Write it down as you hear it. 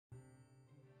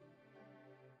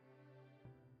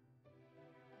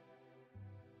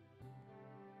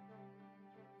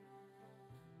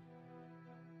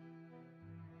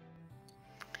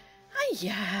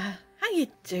Hiya! How you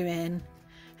doing?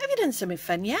 Have you done something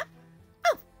fun yet?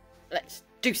 Oh, let's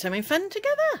do something fun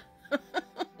together.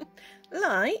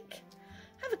 Like,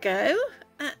 have a go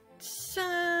at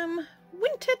some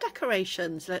winter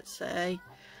decorations, let's say.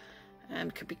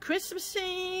 Could be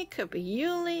Christmassy, could be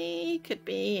Yule, could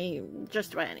be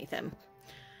just about anything.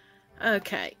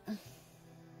 Okay.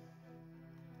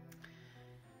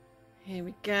 Here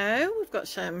we go. We've got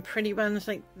some pretty ones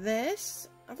like this.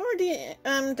 I've already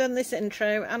done this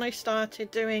intro, and I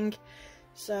started doing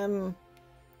some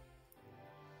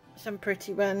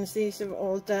pretty ones. These are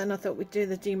all done. I thought we'd do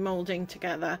the demolding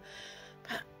together,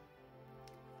 but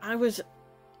I was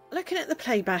looking at the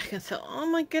playback and thought, oh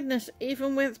my goodness,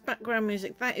 even with background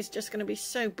music, that is just going to be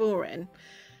so boring,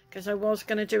 because I was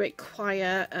going to do it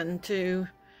quiet and to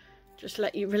just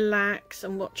let you relax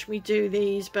and watch me do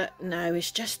these, but no,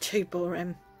 it's just too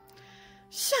boring.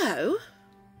 So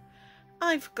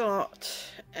I've got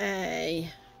a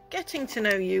getting to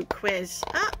know you quiz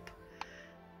up,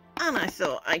 and I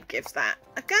thought I'd give that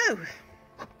a go.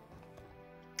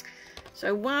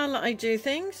 So while I do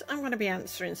things, I'm going to be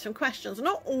answering some questions.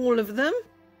 Not all of them,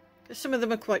 because some of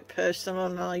them are quite personal,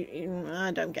 and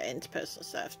I don't get into personal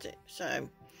stuff too. So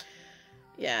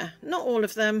yeah, not all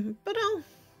of them, but I'll,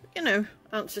 you know,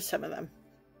 answer some of them.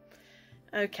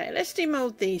 Okay, let's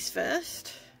demold these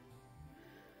first.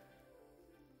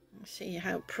 See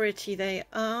how pretty they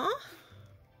are.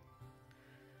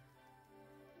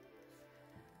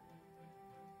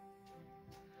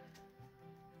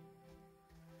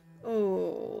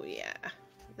 Oh yeah,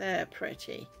 they're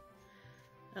pretty.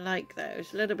 I like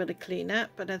those. A little bit of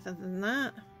cleanup, but other than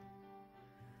that,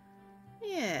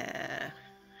 yeah,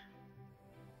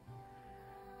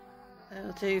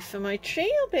 that'll do for my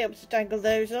tree. I'll be able to dangle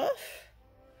those off.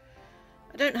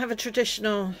 I don't have a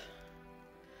traditional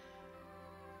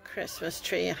Christmas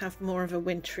tree. I have more of a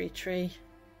wintry tree.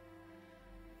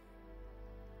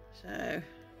 So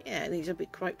yeah, these will be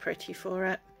quite pretty for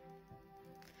it.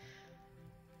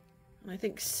 And I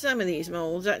think some of these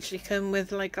moulds actually come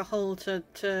with like a hole to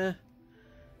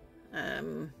put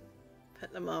them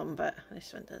on, but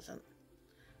this one doesn't.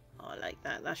 Oh, I like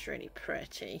that. That's really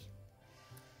pretty.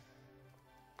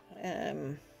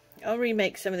 I'll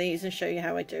remake some of these and show you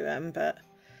how I do them, but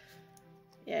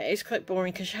yeah, it's quite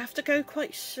boring because you have to go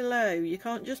quite slow. You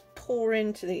can't just pour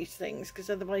into these things because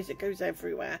otherwise it goes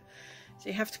everywhere. So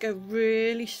you have to go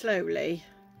really slowly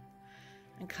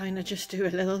and kind of just do a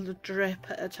little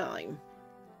drip at a time.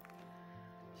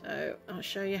 So I'll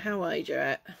show you how I do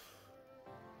it,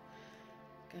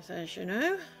 because as you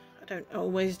know, I don't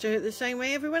always do it the same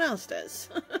way everyone else does.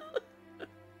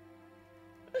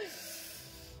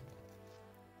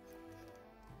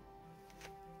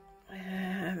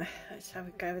 Let's have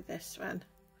a go with this one.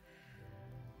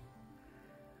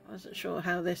 I wasn't sure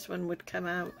how this one would come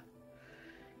out,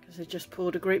 because I just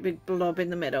poured a great big blob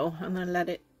in the middle and then let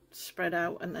it spread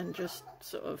out and then just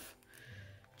sort of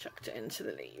chucked it into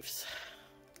the leaves.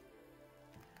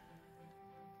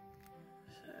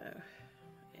 So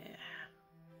yeah,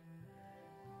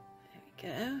 there we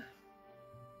go.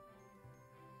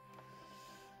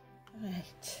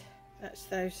 Right, that's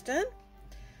those done.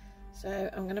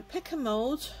 So I'm going to pick a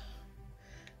mould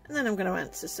and then I'm going to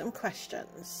answer some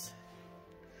questions.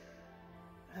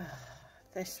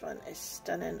 This one is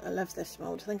stunning. I love this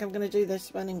mould. I think I'm going to do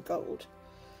this one in gold.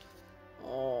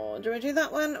 Oh, do I do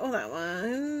that one or that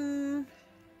one?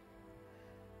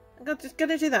 I'm just going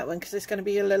to do that one because it's going to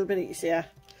be a little bit easier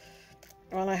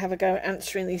while I have a go at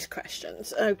answering these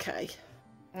questions. Okay.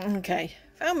 Okay,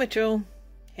 found my tool.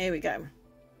 Here we go.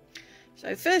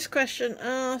 So first question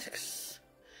asks,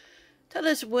 tell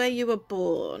us where you were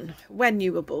born. When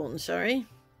you were born, sorry.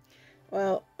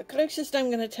 Well, the closest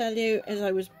I'm going to tell you is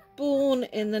I was born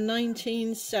in the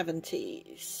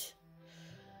 1970s.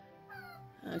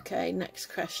 Okay, next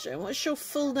question. What's your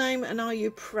full name and are you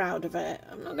proud of it?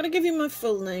 I'm not going to give you my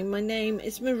full name. My name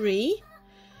is Marie.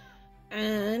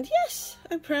 And yes,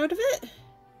 I'm proud of it.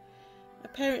 My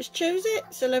parents chose it.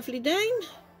 It's a lovely name.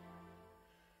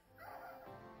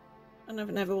 And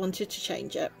I've never wanted to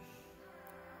change it.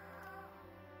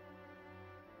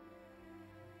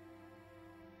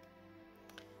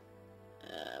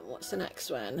 What's the next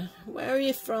one? Where are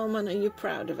you from and are you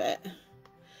proud of it?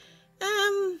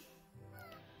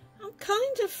 I'm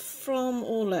kind of from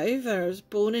all over. I was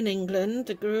born in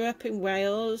England. I grew up in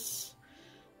Wales.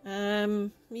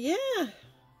 Yeah,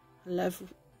 love,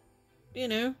 you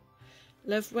know,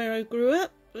 love where I grew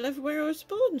up, love where I was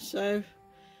born, so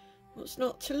what's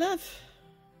not to love?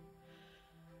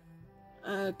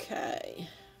 Okay,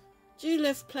 do you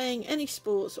love playing any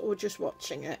sports or just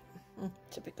watching it?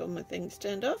 Typical, my thing's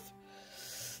turned off.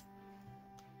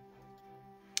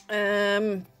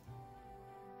 Don't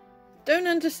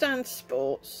understand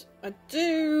sports. I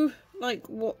do like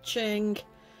watching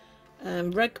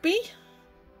rugby,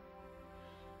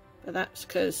 but that's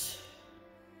because,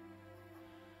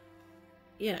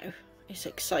 you know, it's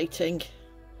exciting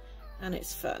and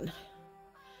it's fun.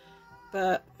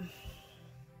 But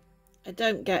I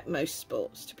don't get most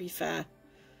sports, to be fair.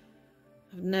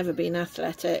 I've never been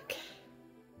athletic.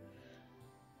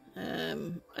 I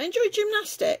enjoy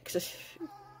gymnastics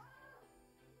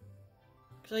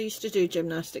because I used to do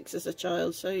gymnastics as a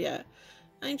child, so yeah,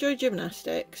 I enjoy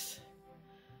gymnastics.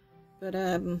 But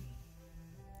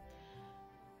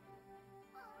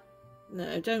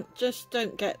no,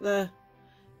 don't get the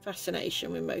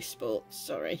fascination with most sports,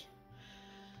 sorry.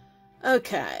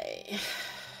 Okay.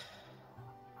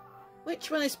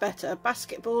 Which one is better,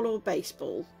 basketball or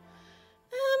baseball?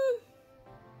 I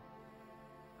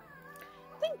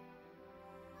think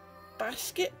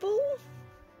basketball.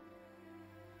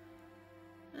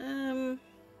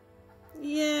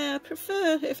 Yeah, I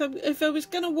prefer, if I was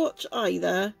gonna watch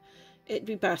either, it'd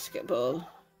be basketball.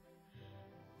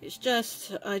 It's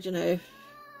just, I don't know,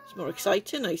 it's more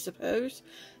exciting, I suppose.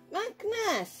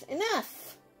 Magnus,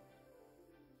 enough!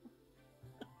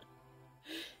 I'm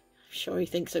sure he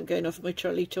thinks I'm going off my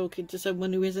trolley talking to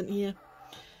someone who isn't here.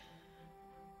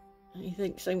 He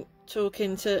thinks I'm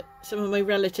talking to some of my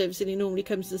relatives and he normally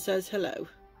comes and says hello.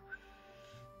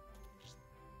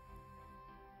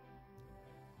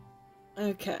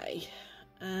 Okay.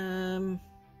 You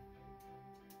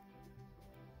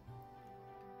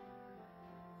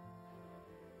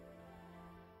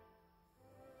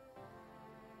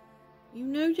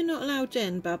know you're not allowed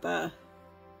in, Baba.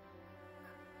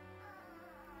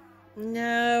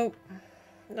 No,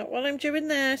 not while I'm doing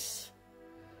this.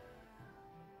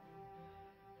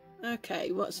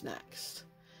 Okay, what's next?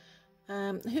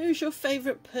 Who's your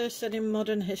favourite person in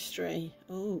modern history?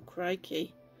 Oh,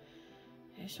 crikey.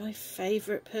 Who's my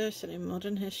favourite person in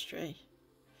modern history?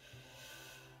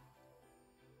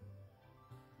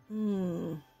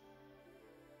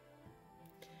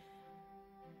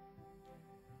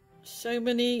 So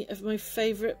many of my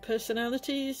favourite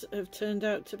personalities have turned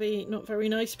out to be not very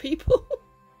nice people.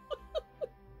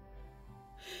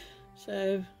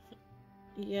 So,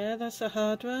 yeah, that's a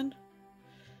hard one.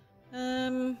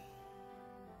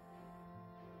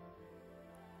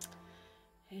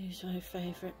 Who's my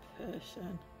favourite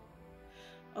person?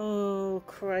 Oh,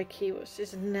 crikey, what's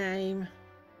his name?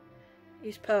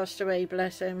 He's passed away,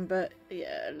 bless him, but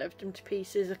yeah, I loved him to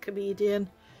pieces, a comedian.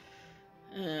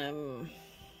 Done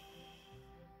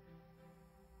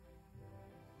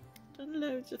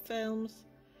loads of films.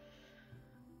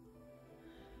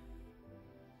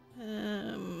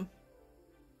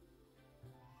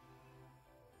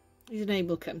 His name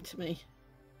will come to me.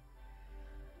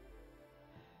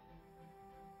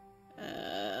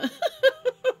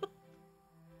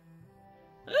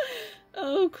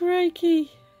 Oh,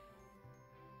 crikey.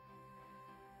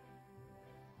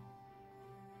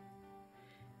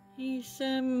 He's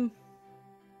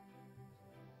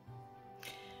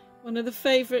one of the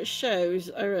favourite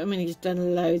shows. I mean, he's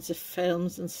done loads of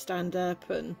films and stand-up,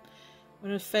 and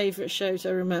one of the favourite shows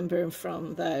I remember him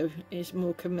from, though, is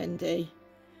Mork and Mindy.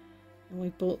 And we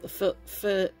bought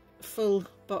the full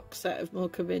box set of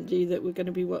Mork and Mindy that we're going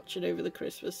to be watching over the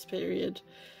Christmas period.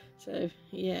 So,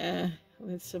 yeah,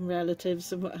 with some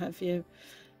relatives and what have you.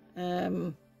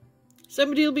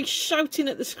 Somebody will be shouting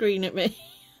at the screen at me.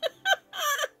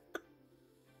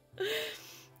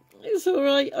 It's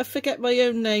alright, I forget my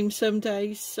own name some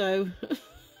days, so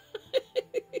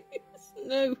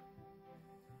no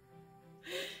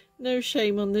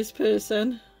shame on this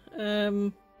person.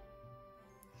 Oh,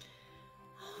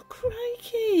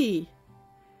 crikey.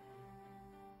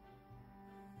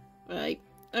 Right,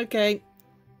 okay,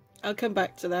 I'll come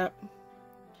back to that.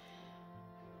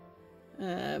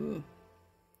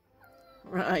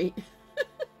 Right.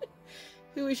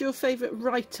 Who is your favourite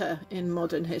writer in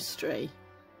modern history?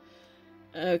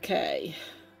 Okay,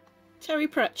 Terry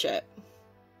Pratchett.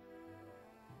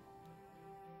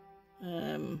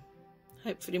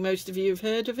 Hopefully most of you have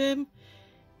heard of him.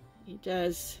 He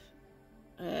does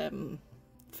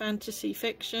fantasy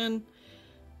fiction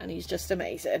and he's just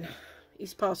amazing.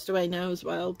 He's passed away now as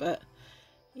well, but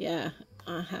yeah,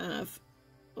 I have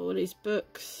all his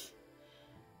books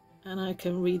and I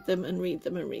can read them and read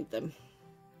them and read them.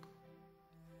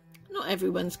 Not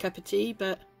everyone's cup of tea,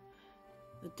 but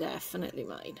definitely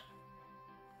mine.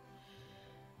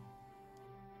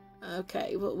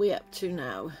 Okay, what are we up to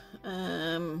now?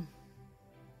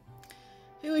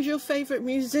 Who is your favourite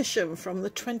musician from the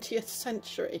 20th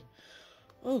century?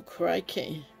 Oh,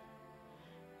 crikey.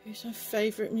 Who's my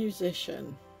favourite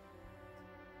musician?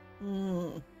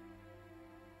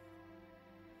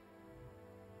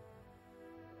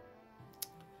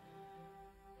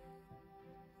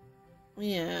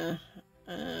 Yeah.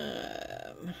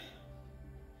 I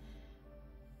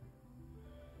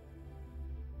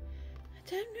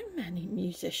don't know many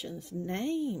musicians'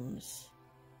 names.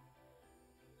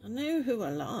 I know who I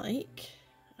like.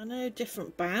 I know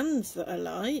different bands that I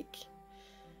like.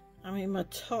 I mean, my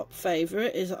top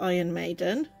favourite is Iron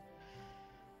Maiden.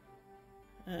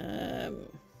 I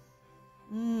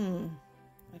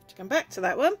have to come back to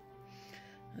that one.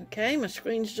 Okay, my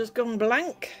screen's just gone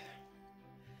blank.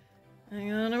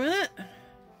 Hang on a minute.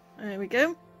 There we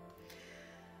go.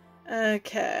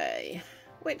 Okay,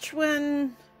 which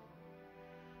one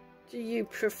do you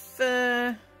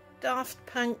prefer? Daft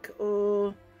Punk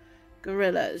or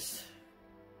Gorillaz?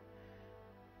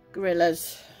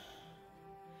 Gorillaz.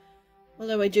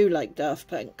 Although I do like Daft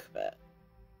Punk, but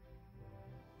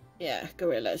yeah,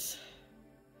 Gorillaz.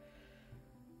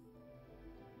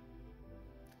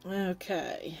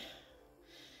 Okay.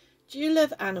 Do you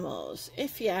love animals?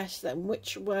 If yes, then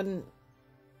which one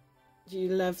do you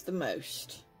love the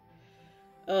most?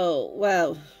 Oh,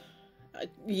 well,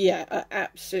 yeah, I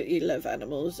absolutely love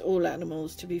animals. All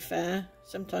animals, to be fair.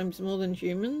 Sometimes more than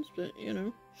humans, but you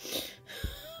know.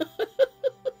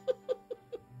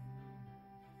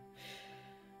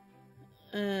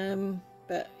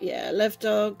 But yeah, I love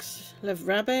dogs, love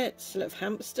rabbits, love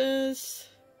hamsters,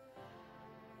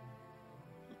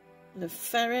 love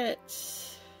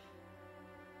ferrets,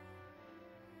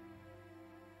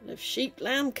 love sheep,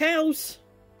 lamb, cows,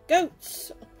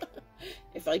 goats.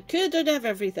 If I could, I'd have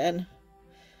everything.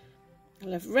 I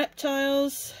love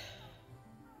reptiles.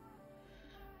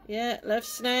 Yeah, love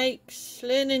snakes,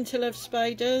 learning to love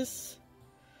spiders.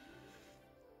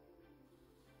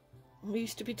 I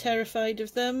used to be terrified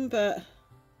of them, but I've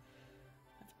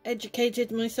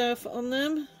educated myself on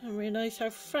them and realised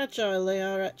how fragile they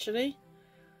are actually,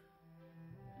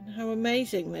 and how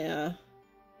amazing they are.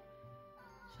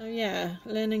 So yeah,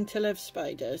 learning to love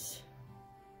spiders.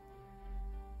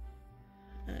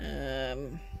 I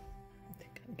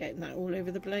think I'm getting that all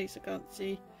over the place. I can't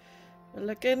see we're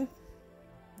looking.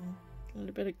 A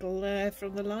little bit of glare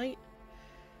from the light.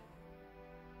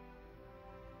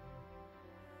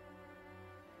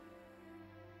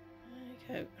 There we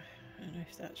go. I don't know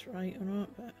if that's right or not,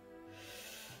 but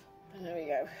there we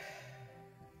go.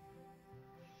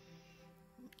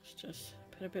 Let's just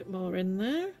put a bit more in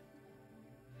there.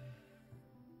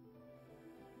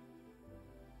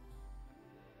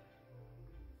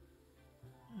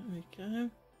 There we go.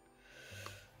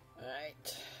 Right.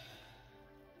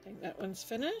 I think that one's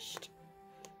finished.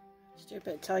 Let's do a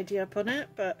bit of tidy up on it,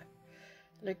 but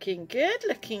looking good,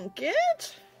 looking good.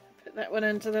 Put that one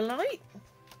under the light.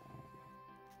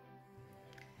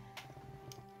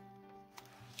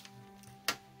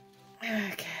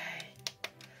 Okay.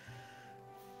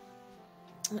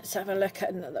 Let's have a look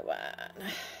at another one.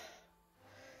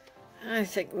 I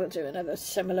think we'll do another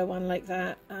similar one like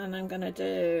that, and I'm going to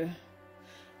do...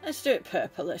 Let's do it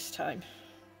purple this time.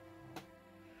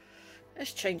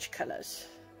 Let's change colours.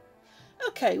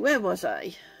 Okay, where was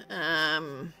I?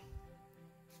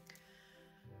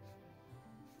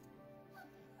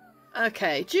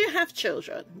 Okay, do you have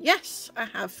children? Yes, I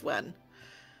have one.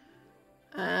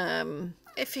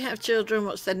 If you have children,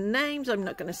 what's their names? I'm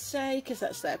not going to say because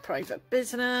that's their private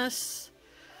business.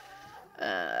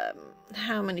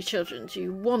 How many children do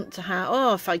you want to have?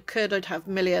 Oh, if I could, I'd have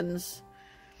millions.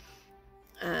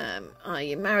 Are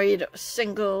you married,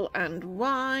 single, and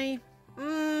why?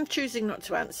 Choosing not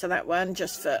to answer that one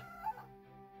just for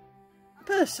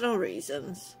personal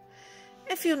reasons.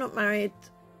 If you're not married,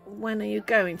 when are you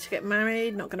going to get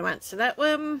married? Not going to answer that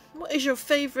one. What is your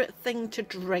favourite thing to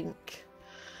drink?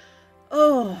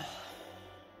 Oh,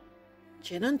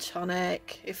 gin and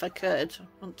tonic, if I could.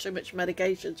 Not too much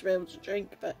medication to be able to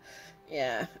drink, but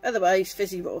yeah, otherwise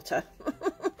fizzy water.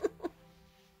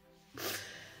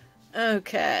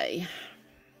 Okay.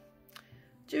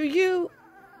 Do you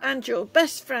and your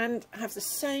best friend have the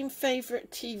same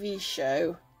favourite TV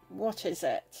show? What is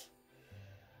it?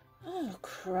 Oh,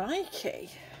 crikey.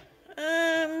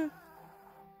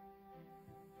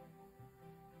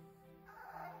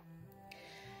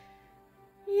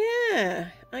 Yeah,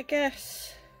 I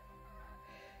guess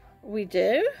we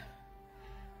do.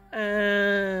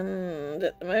 And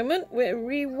at the moment we're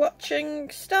re-watching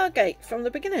Stargate from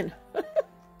the beginning.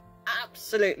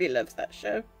 Absolutely love that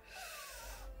show.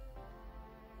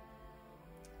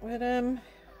 But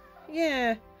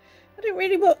yeah, I don't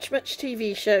really watch much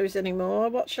TV shows anymore. I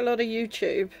watch a lot of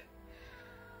YouTube.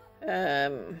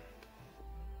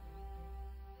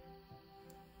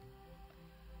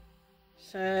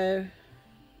 So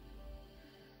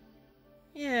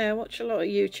yeah, I watch a lot of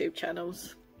YouTube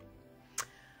channels.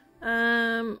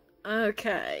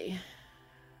 Okay.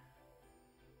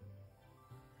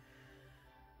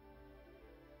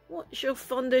 What's your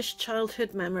fondest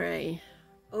childhood memory?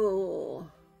 Oh,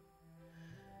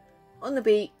 on the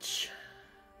beach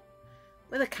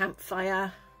with a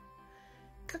campfire,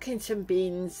 cooking some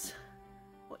beans,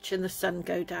 watching the sun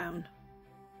go down.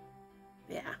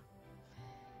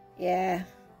 Yeah,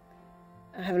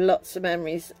 I have lots of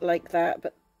memories like that,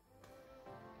 but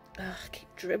I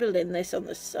keep dribbling this on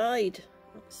the side.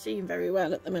 Not seeing very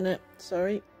well at the minute,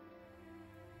 sorry.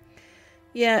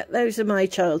 Yeah, those are my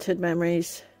childhood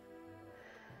memories.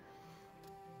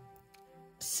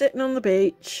 Sitting on the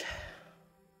beach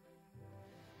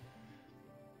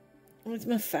with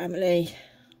my family,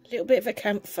 a little bit of a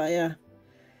campfire,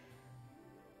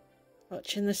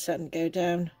 watching the sun go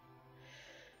down.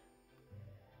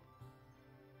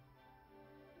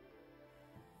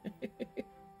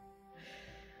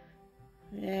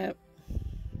 Yeah,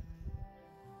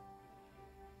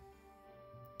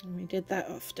 and we did that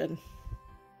often.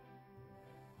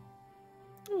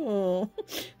 Oh,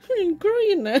 I'm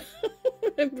crying now,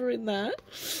 remembering that.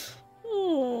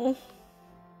 Oh,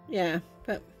 yeah,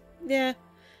 but yeah,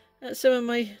 that's some of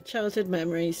my childhood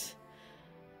memories.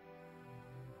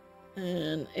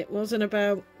 And it wasn't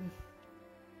about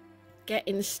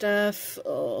getting stuff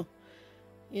or,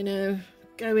 you know,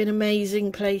 going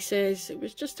amazing places. It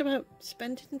was just about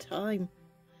spending time.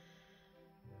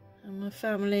 And my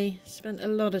family spent a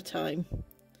lot of time.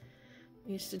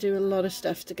 We used to do a lot of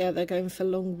stuff together, going for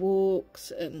long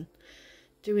walks and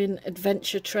doing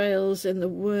adventure trails in the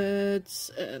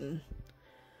woods, and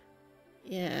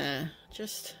yeah,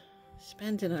 just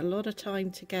spending a lot of time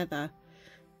together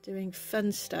doing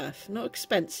fun stuff. Not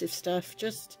expensive stuff,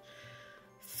 just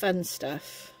fun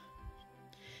stuff.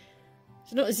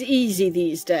 It's not as easy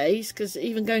these days, because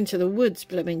even going to the woods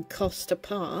blooming costs to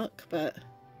park, but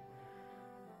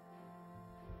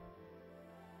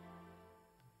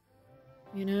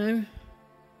you know,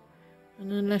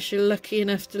 and unless you're lucky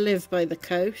enough to live by the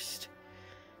coast,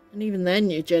 and even then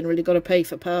you generally got to pay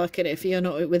for parking if you're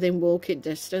not within walking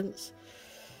distance.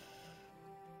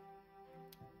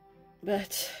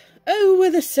 But oh, were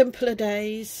the simpler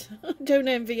days. I don't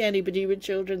envy anybody with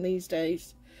children these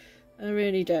days. I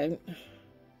really don't.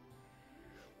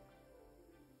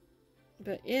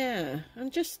 But yeah,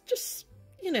 and just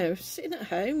you know, sitting at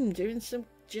home doing some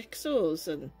jigsaws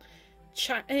and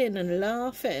chatting and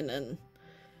laughing, and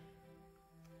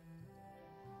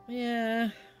yeah,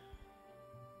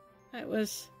 that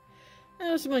was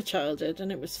my childhood,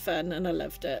 and it was fun and I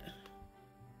loved it.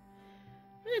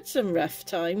 I had some rough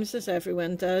times, as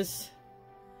everyone does,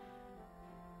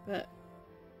 but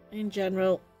in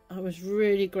general I was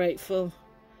really grateful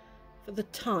for the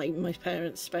time my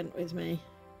parents spent with me.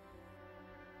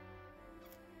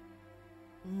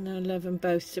 And I love them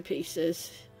both to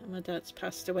pieces. My dad's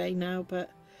passed away now,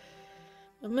 but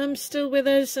my mum's still with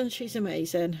us and she's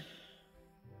amazing.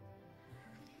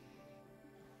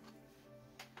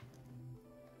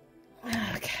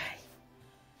 Okay,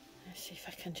 let's see if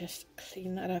I can just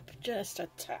clean that up just a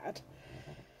tad.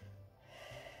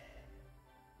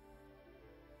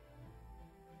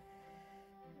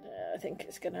 I think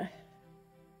it's gonna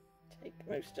take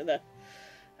most of the...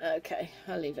 Okay,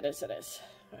 I'll leave it as it is.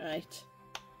 Right.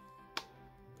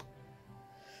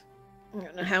 I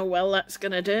don't know how well that's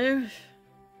going to do.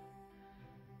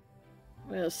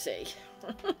 We'll see.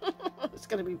 It's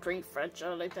going to be pretty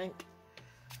fragile, I think.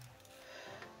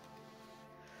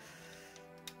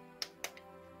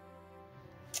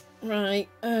 Right,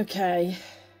 okay.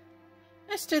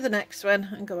 Let's do the next one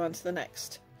and go on to the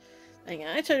next thing.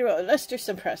 I tell you what, let's do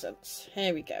some presents.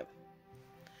 Here we go.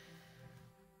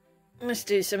 Let's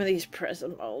do some of these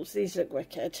present molds. These look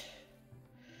wicked.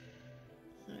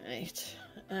 Right.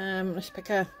 Let's pick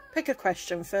a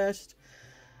question first.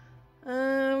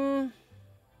 What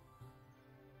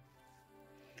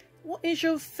is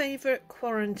your favourite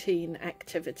quarantine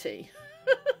activity?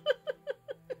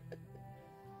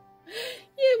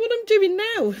 Yeah, what I'm doing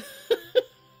now.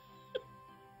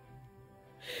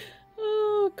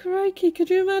 Oh, crikey, could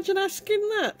you imagine asking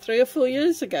that 3 or 4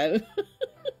 years ago?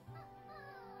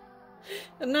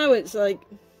 And now it's like,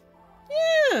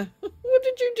 yeah, what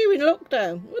did you do in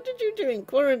lockdown? What did you do in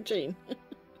quarantine?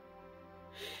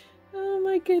 Oh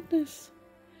my goodness.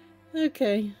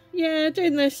 Okay, yeah,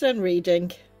 doing this and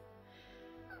reading.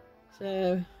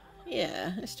 So,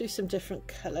 yeah, let's do some different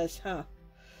colours, huh?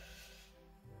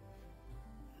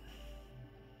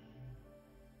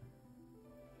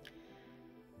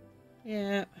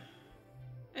 Yeah.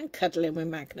 And cuddling with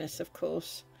Magnus, of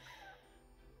course.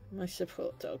 My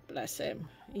support dog, bless him.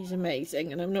 He's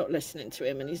amazing, and I'm not listening to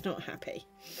him, and he's not happy.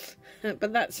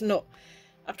 But that's not...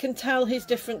 I can tell his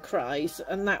different cries,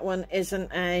 and that one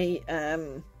isn't a...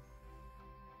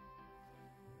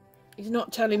 he's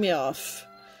not telling me off.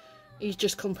 He's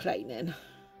just complaining.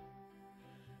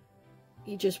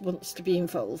 He just wants to be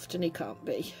involved, and he can't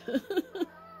be.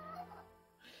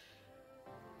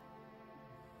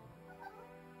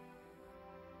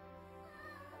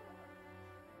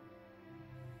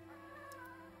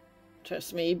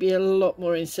 Trust me, he'd be a lot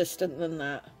more insistent than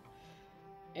that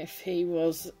if he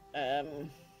was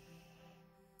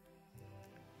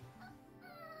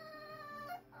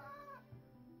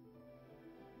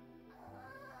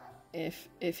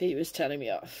if he was telling me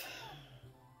off.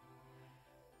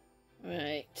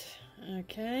 Right,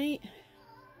 okay.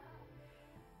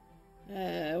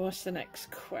 What's the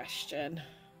next question?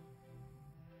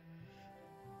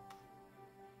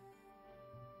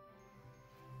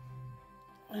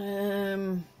 Oh, I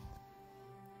don't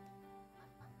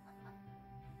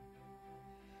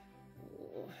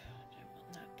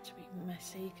want that to be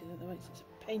messy, because otherwise it's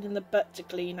a pain in the butt to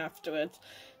clean afterwards.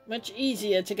 Much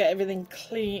easier to get everything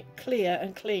clear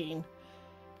and clean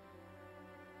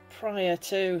prior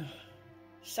to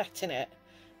setting it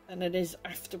than it is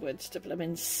afterwards to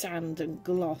blooming sand and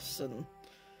gloss and...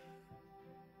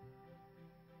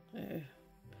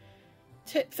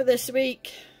 Tip for this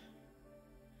week: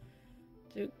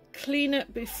 to clean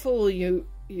it before you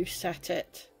set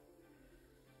it.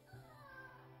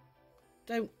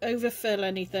 Don't overfill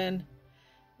anything,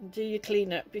 and do your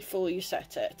cleanup before you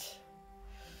set it.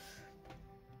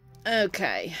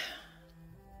 Okay.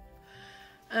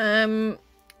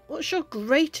 What's your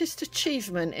greatest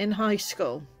achievement in high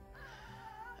school?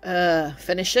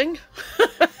 Finishing.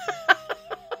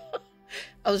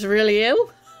 I was really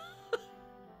ill.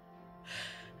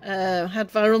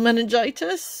 Had viral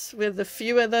meningitis with a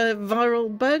few other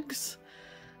viral bugs,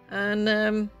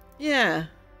 and yeah,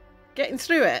 getting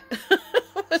through it.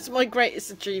 That's my greatest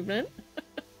achievement.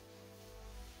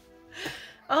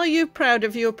 Are you proud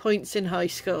of your points in high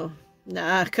school?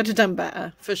 Nah, could have done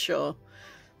better for sure,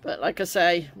 but like I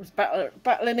say, I was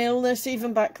battling illness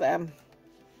even back then.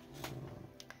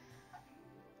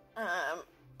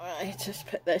 I just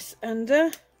put this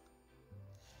under.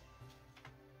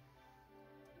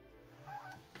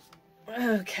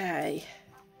 Okay.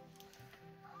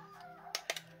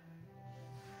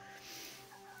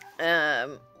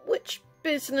 Which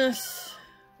business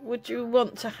would you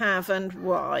want to have and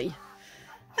why?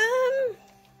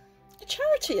 A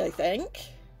charity, I think.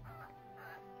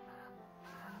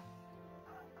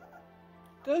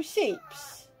 Go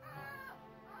Seeps.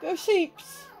 Go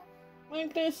Seeps.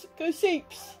 Magnus, go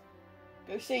Seeps.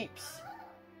 Go Seeps.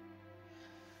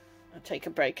 I'll take a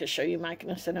break and show you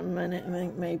Magnus in a minute, I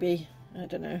think, maybe. I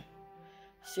don't know.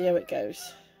 See how it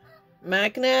goes.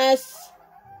 Magnus!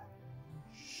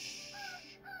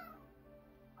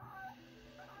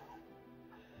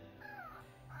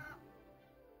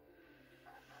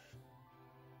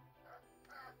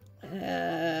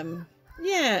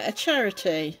 Yeah, a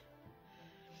charity.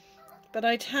 But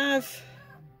I'd have...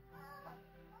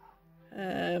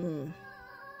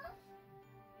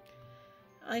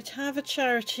 I'd have a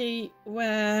charity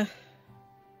where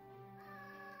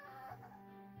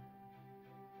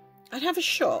I'd have a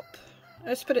shop,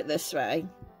 let's put it this way,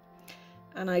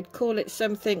 and I'd call it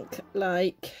something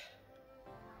like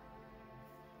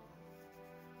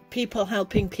People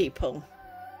Helping People.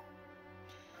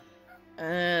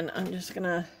 And I'm just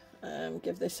gonna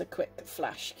give this a quick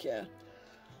flash here,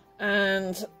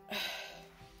 and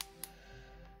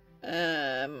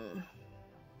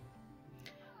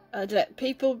I'd let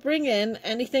people bring in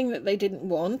anything that they didn't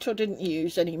want or didn't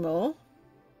use anymore,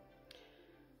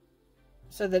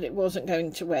 so that it wasn't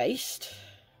going to waste.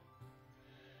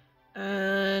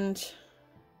 And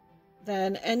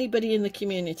then anybody in the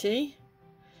community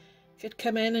could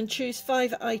come in and choose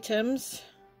 5 items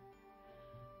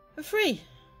for free.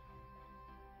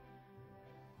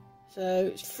 So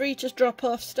it's free to drop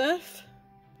off stuff,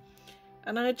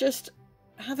 and I just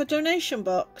have a donation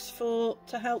box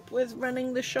to help with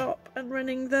running the shop and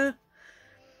running the,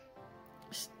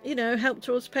 you know, help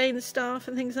towards paying the staff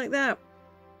and things like that.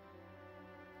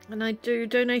 And I do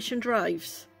donation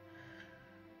drives.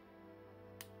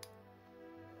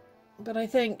 But I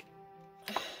think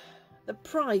the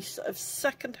price of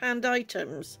second-hand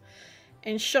items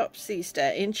in shops these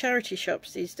days, in charity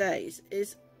shops these days,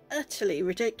 is utterly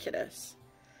ridiculous.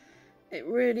 It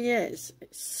really is.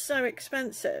 It's so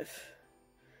expensive.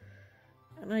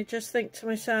 And I just think to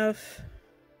myself,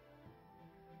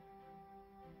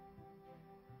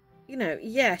 you know,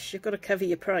 yes, you've got to cover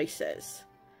your prices,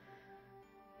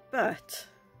 but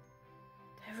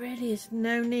there really is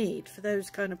no need for those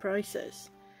kind of prices.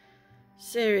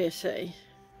 Seriously.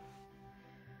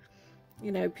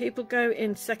 You know, people go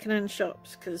in second-hand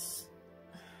shops because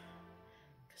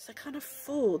they can't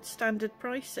afford standard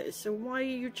prices. So why are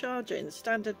you charging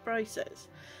standard prices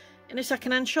in a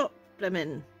second-hand shop,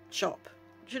 blimmin' shop?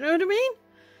 Do you know what I mean?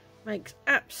 Makes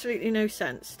absolutely no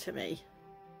sense to me.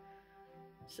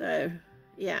 So,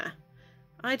 yeah.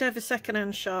 I'd have a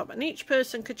second-hand shop and each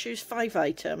person could choose 5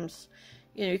 items.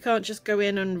 You know, you can't just go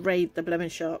in and raid the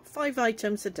blimmin' shop. 5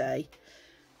 items a day.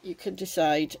 You can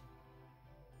decide.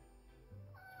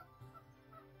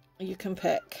 You can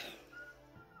pick.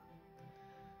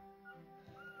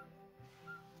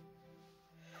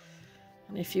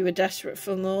 And if you were desperate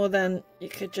for more, then you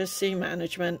could just see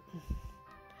management.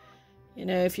 You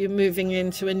know, if you're moving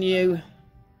into a new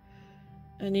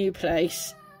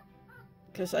place,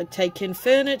 because I'd take in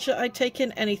furniture, I'd take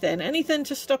in anything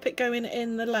to stop it going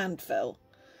in the landfill.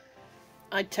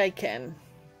 I'd take in.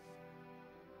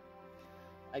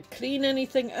 I'd clean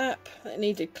anything up that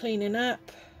needed cleaning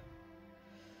up.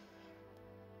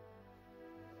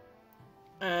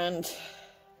 And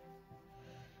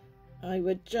I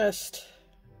would just,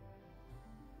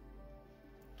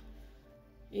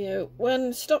 you know,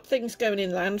 1, stop things going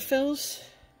in landfills,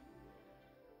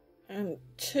 and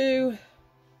 2,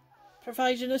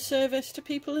 providing a service to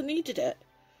people who needed it.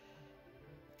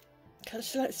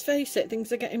 Because let's face it,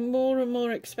 things are getting more and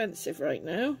more expensive right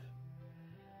now,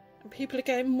 and people are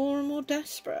getting more and more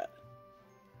desperate.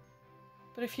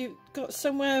 But if you've got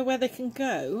somewhere where they can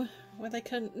go, where they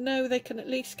can know they can at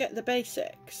least get the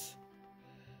basics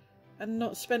and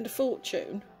not spend a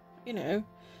fortune, you know,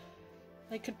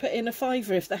 they could put in a £5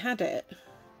 if they had it,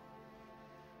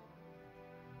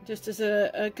 just as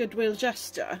a goodwill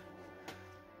gesture.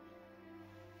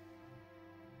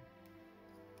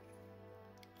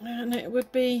 And it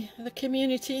would be the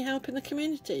community helping the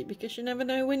community, because you never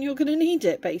know when you're going to need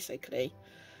it, basically.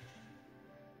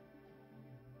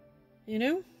 You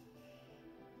know?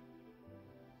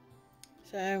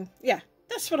 So, yeah,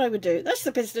 that's what I would do. That's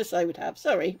the business I would have.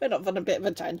 Sorry, went off on a bit of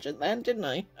a tangent then, didn't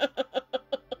I?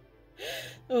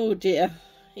 Oh dear.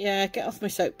 Yeah, get off my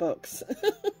soapbox.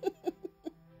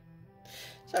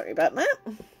 Sorry about that.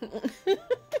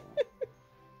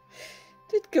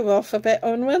 Did go off a bit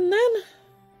on one then.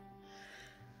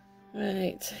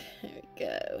 Right, here we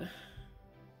go.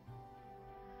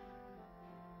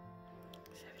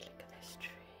 Let's have a look at this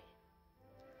tree.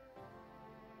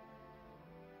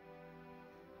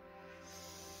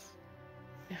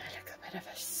 Oh, look, a bit of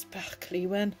a sparkly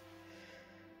one.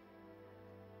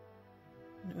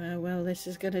 Well, this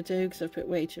is going to do because I've put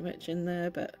way too much in there,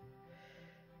 but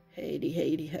hey-de,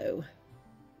 hey-de ho.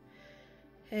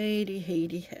 Hey-de,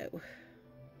 hey-de ho.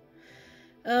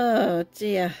 Oh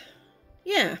dear.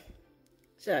 Yeah.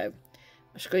 So,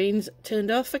 my screen's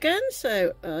turned off again,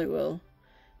 so I will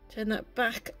turn that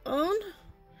back on.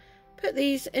 Put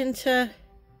these into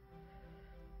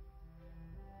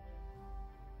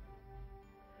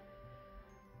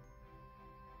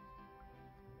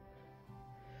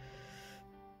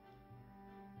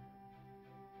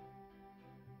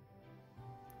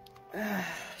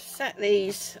set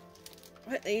these,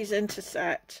 put these into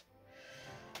set,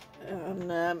 and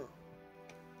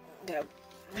go.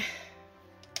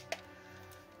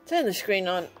 Turn the screen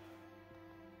on.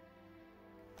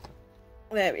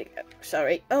 There we go.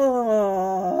 Sorry.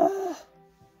 Oh,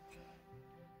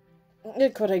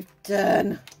 look what I've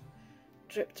done.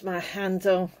 Dripped my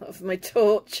handle of my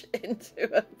torch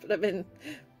into a blooming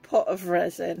pot of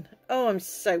resin. Oh, I'm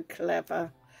so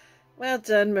clever. Well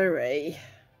done, Marie.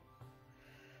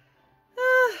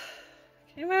 Ah,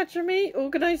 can you imagine me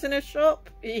organising a shop?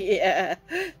 Yeah,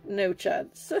 no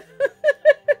chance.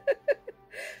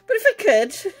 But if I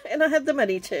could, and I had the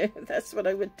money to, that's what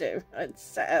I would do. I'd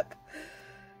set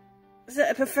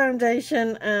up a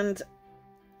foundation and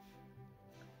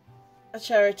a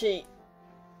charity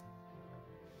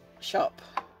shop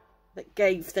that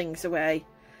gave things away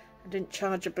and didn't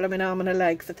charge a blooming arm and a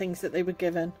leg for things that they were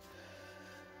given.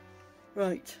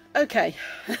 Right, okay.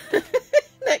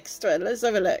 Next one, let's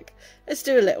have a look. Let's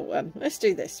do a little one. Let's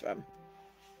do this one.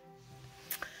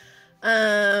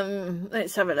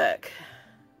 Let's have a look.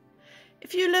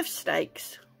 If you love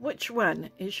snakes, which one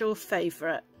is your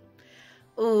favourite?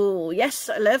 Oh, yes,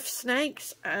 I love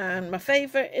snakes, and my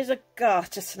favourite is a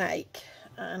garter snake.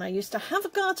 And I used to have a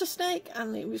garter snake,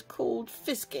 and it was called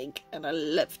Fizzgig, and I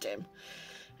loved him.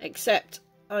 Except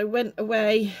I went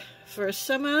away for a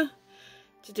summer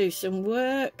to do some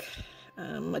work.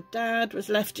 My dad was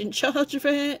left in charge of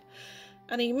it,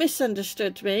 And he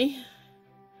misunderstood me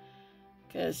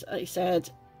because I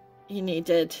said he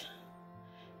needed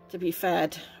to be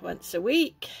fed once a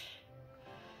week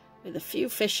with a few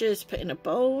fishes put in a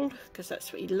bowl because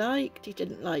that's what he liked. He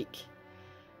didn't like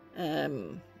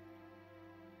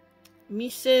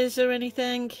mices or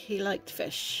anything. He liked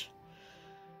fish.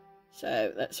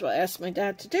 So that's what I asked my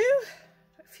dad to do.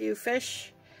 A few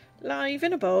fish live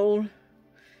in a bowl,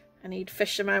 and he'd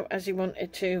fish them out as he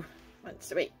wanted to once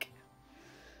a week.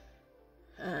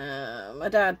 My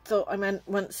dad thought I meant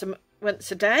once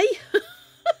a day.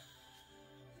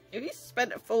 He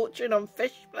spent a fortune on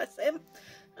fish, bless him.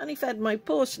 And he fed my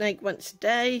poor snake once a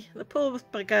day. The poor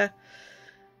bugger,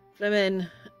 fleming,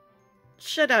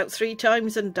 shed out 3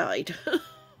 times and died.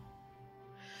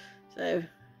 So,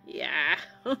 yeah.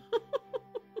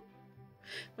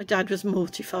 My dad was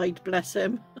mortified, bless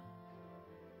him.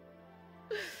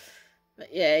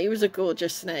 But yeah, he was a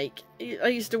gorgeous snake. I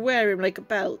used to wear him like a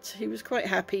belt. He was quite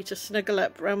happy to snuggle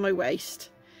up around my waist.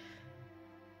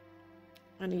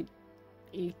 And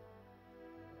he'd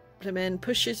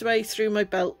push his way through my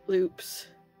belt loops.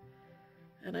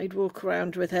 And I'd walk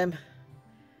around with him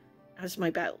as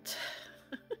my belt.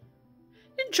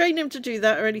 Didn't train him to do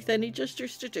that or anything. He just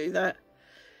used to do that.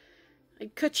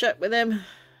 I'd catch up with him.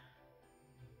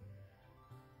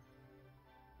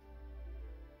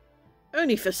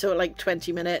 Only for sort of like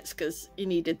 20 minutes because he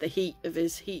needed the heat of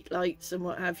his heat lights and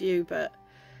what have you. But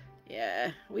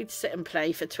yeah, we'd sit and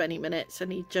play for 20 minutes and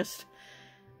he'd just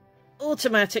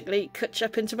automatically catch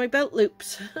up into my belt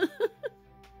loops.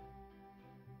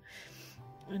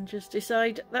 And just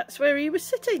decide that's where he was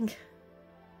sitting.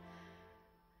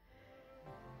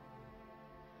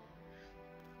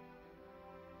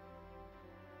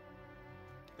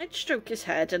 I'd stroke his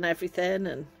head and everything,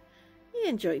 and he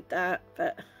enjoyed that,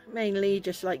 but mainly he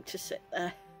just liked to sit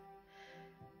there.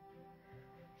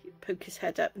 He'd poke his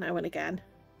head up now and again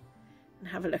and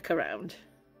have a look around.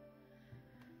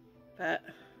 But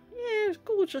yeah, it was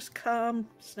gorgeous, calm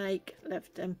snake.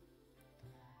 Loved him.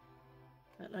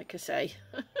 But like I say,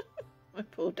 my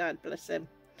poor dad, bless him,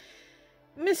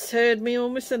 misheard me or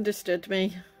misunderstood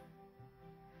me.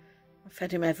 I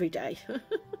fed him every day.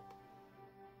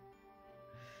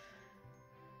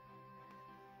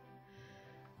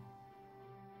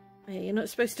 Yeah, you're not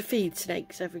supposed to feed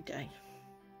snakes every day.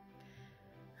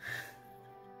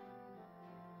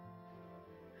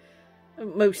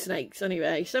 Most snakes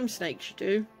anyway. Some snakes you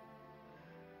do,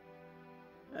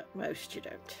 but most you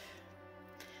don't.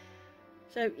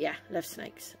 So yeah, love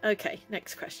snakes. Okay,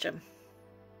 next question.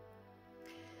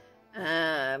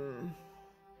 Do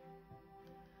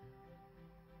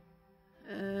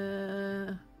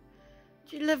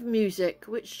you love music?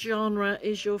 Which genre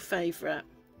is your favourite?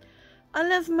 I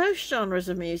love most genres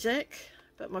of music,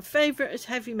 but my favourite is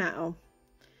heavy metal.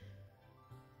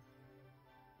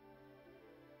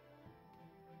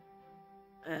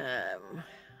 I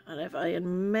love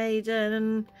Iron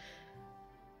Maiden.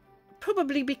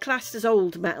 Probably be classed as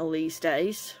old metal these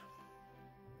days.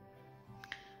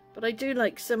 But I do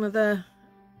like some of the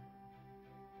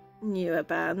newer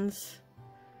bands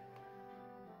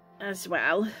as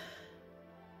well.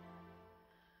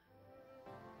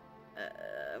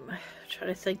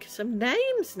 Trying to think of some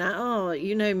names now. Oh,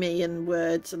 you know me and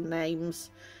words and names.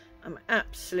 I'm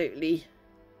absolutely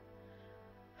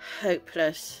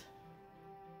hopeless.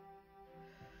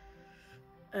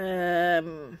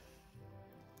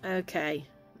 Okay,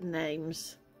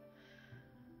 names.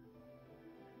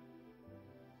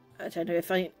 I don't know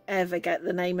if I ever get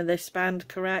the name of this band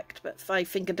correct, but Five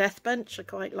Finger Death Punch, I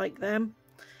quite like them.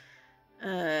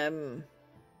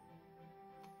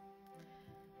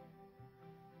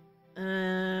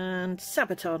 And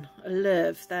Sabaton, I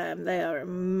love them. They are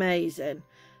amazing.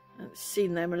 I've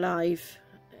seen them live.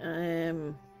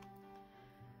 And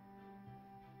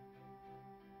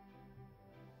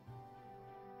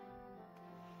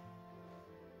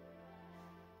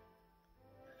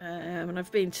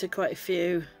I've been to quite a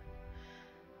few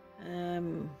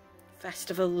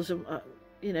festivals, and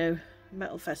you know,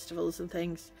 metal festivals and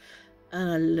things, and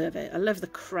I love it. I love the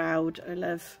crowd. I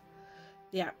love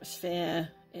the atmosphere.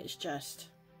 It's just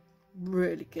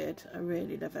really good. I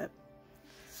really love it.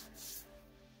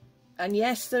 And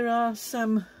yes, there are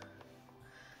some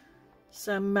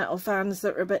metal fans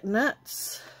that are a bit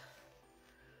nuts,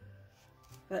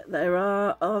 but there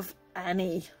are of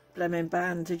any blooming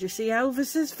band. Did you see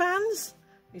Elvis's fans?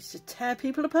 Used to tear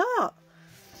people apart.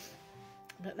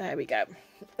 But there we go.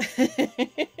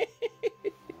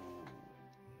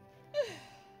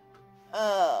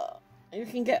 You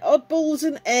can get oddballs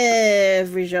in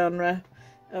every genre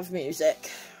of music.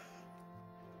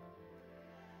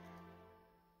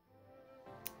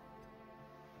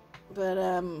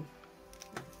 But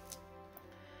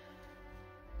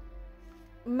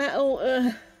metal,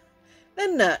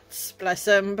 they're nuts, bless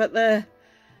them, but they're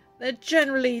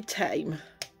generally tame.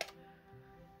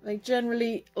 They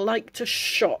generally like to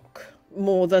shock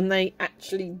more than they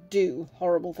actually do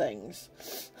horrible things.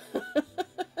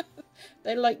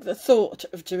 They like the thought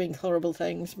of doing horrible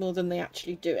things more than they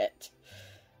actually do it.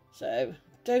 So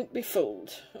don't be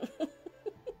fooled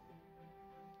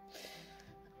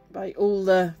by all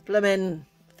the blooming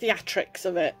theatrics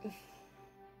of it.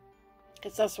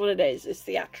 Because that's what it is, it's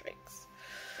theatrics.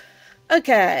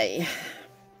 Okay.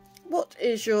 What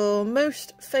is your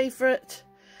most favourite,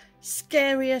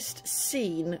 scariest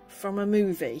scene from a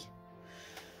movie?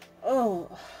 Oh.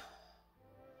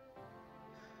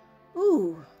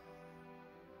 Ooh.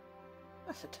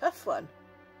 That's a tough one.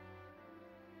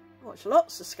 I watch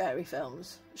lots of scary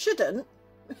films. Shouldn't,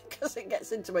 because it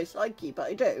gets into my psyche, but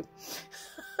I do.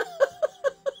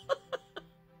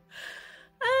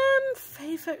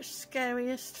 Favourite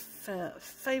scariest film.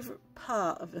 Favourite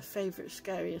part of the favourite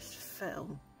scariest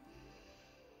film.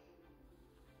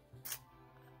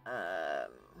 Favourite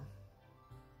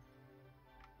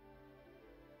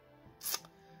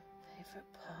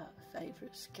part,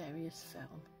 favourite scariest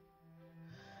film.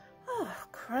 Oh,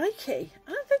 crikey.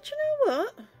 Do you know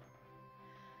what?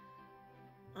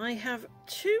 I have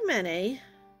too many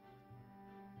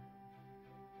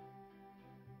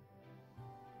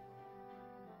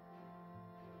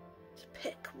to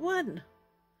pick one.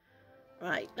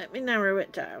 Right, let me narrow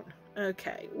it down.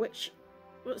 Okay, what's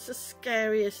the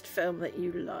scariest film that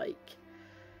you like?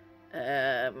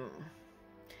 I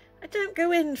don't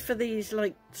go in for these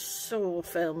like Saw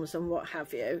films and what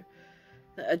have you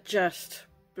that are just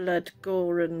blood,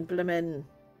 gore and blimmin'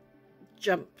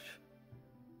 jump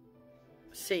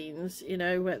scenes, you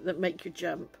know, that make you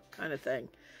jump kind of thing.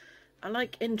 I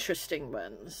like interesting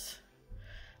ones.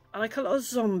 I like a lot of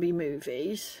zombie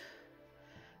movies,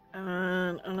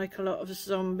 and I like a lot of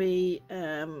zombie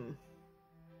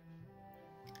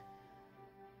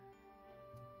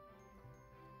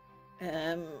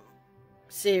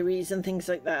series and things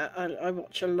like that. I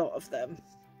watch a lot of them.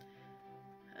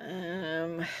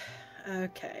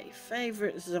 Okay,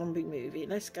 favourite zombie movie.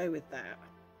 Let's go with that.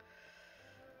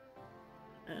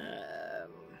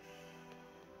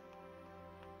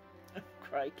 Oh,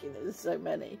 crikey, there's so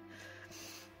many.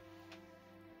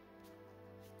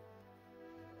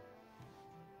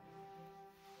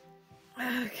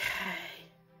 Okay.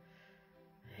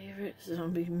 Favourite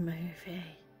zombie movie.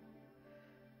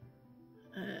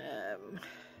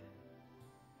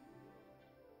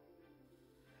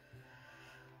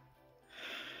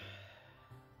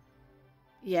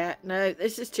 Yeah, no,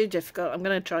 this is too difficult. I'm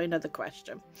going to try another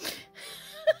question.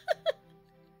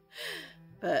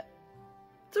 But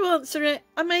to answer it,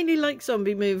 I mainly like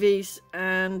zombie movies,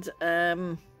 and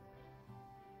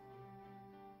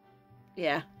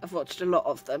yeah, I've watched a lot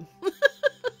of them.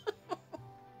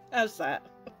 How's that?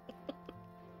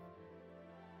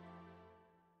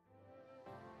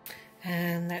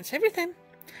 And that's everything.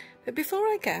 But before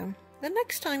I go, the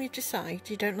next time you decide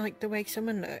you don't like the way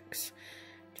someone looks,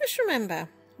 just remember,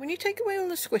 when you take away all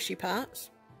the squishy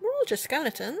parts, we're all just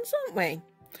skeletons, aren't we?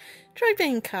 Try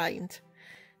being kind.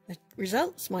 The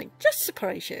results might just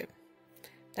surprise you.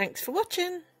 Thanks for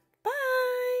watching.